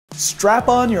Strap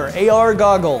on your AR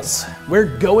goggles.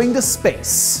 We're going to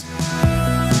space.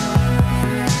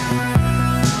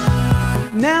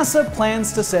 NASA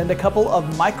plans to send a couple of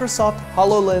Microsoft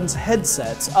HoloLens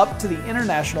headsets up to the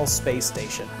International Space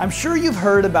Station. I'm sure you've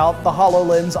heard about the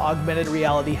HoloLens augmented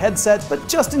reality headset, but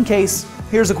just in case,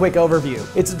 here's a quick overview.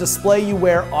 It's a display you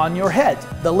wear on your head.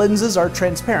 The lenses are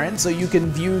transparent so you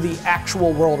can view the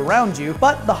actual world around you,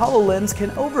 but the HoloLens can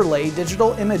overlay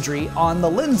digital imagery on the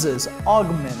lenses,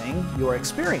 augmenting your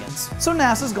experience. So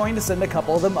NASA's going to send a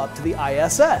couple of them up to the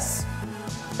ISS.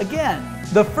 Again.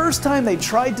 The first time they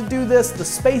tried to do this, the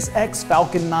SpaceX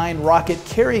Falcon 9 rocket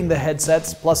carrying the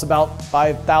headsets, plus about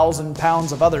 5,000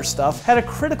 pounds of other stuff, had a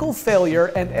critical failure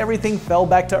and everything fell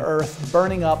back to Earth,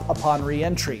 burning up upon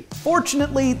re-entry.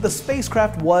 Fortunately, the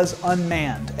spacecraft was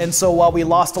unmanned, and so while we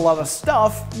lost a lot of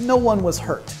stuff, no one was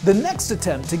hurt. The next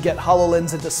attempt to get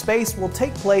HoloLens into space will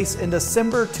take place in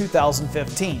December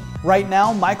 2015. Right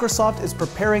now, Microsoft is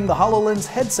preparing the HoloLens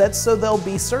headsets so they'll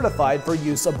be certified for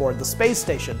use aboard the space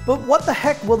station. But what the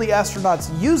heck will the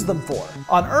astronauts use them for?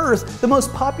 On Earth, the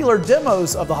most popular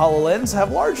demos of the HoloLens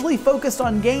have largely focused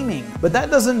on gaming, but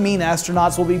that doesn't mean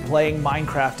astronauts will be playing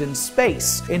Minecraft in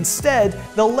space. Instead,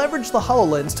 they'll leverage the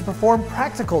HoloLens to perform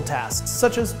practical tasks,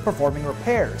 such as performing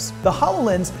repairs. The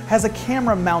HoloLens has a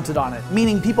camera mounted on it,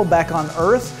 meaning people back on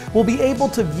Earth will be able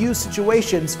to view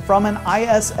situations from an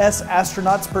ISS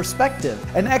astronaut's perspective,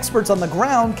 and experts on the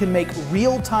ground can make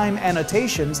real-time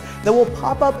annotations that will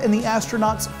pop up in the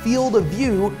astronaut's field of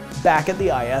view back at the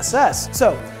ISS.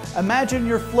 So, imagine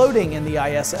you're floating in the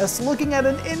ISS looking at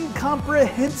an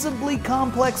incomprehensibly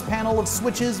complex panel of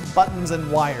switches, buttons,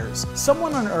 and wires.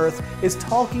 Someone on Earth is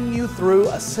talking you through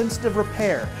a sensitive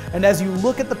repair, and as you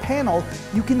look at the panel,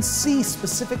 you can see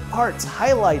specific parts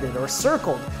highlighted or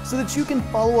circled so that you can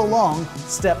follow along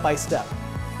step by step.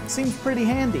 Seems pretty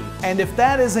handy. And if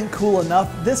that isn't cool enough,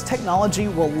 this technology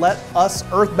will let us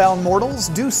Earthbound mortals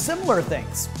do similar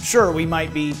things. Sure, we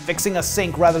might be fixing a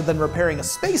sink rather than repairing a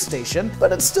space station,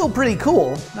 but it's still pretty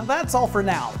cool. Now that's all for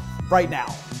now, right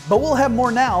now. But we'll have more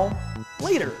now,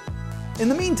 later. In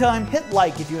the meantime, hit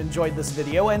like if you enjoyed this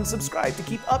video and subscribe to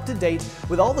keep up to date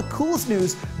with all the coolest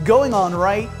news going on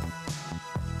right,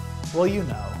 well, you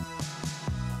know.